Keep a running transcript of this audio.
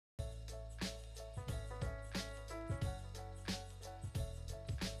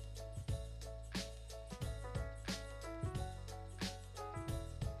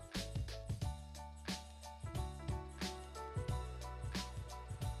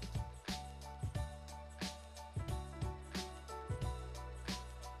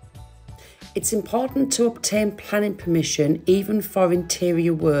It's important to obtain planning permission even for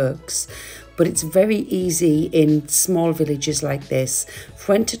interior works, but it's very easy in small villages like this.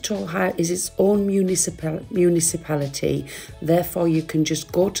 Fuente Tójar is its own municipality, therefore you can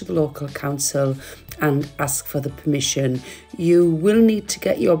just go to the local council and ask for the permission. You will need to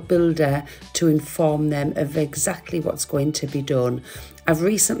get your builder to inform them of exactly what's going to be done. I've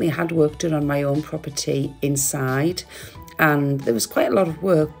recently had work done on my own property inside, and there was quite a lot of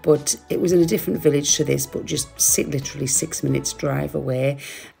work, but it was in a different village to this, but just literally 6 minutes drive away.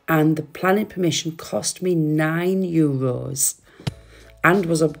 And the planning permission cost me €9 and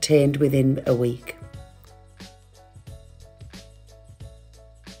was obtained within a week.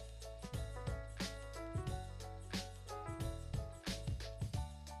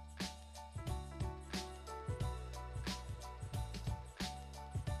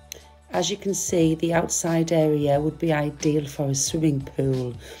 As you can see, the outside area would be ideal for a swimming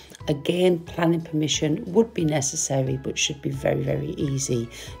pool. Again, planning permission would be necessary, but should be very, very easy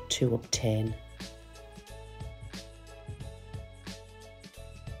to obtain.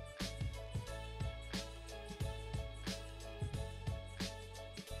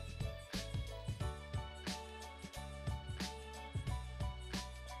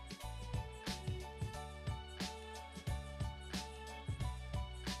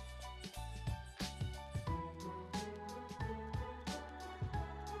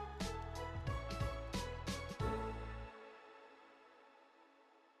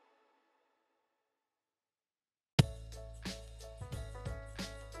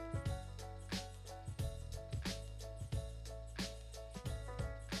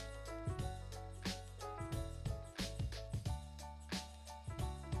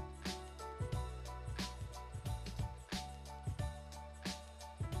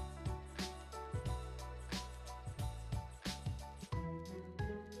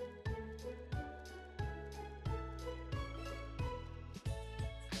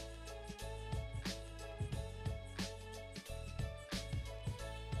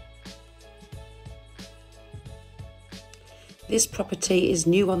 This property is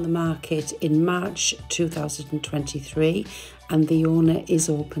new on the market in March 2023, and the owner is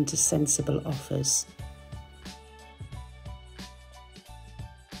open to sensible offers.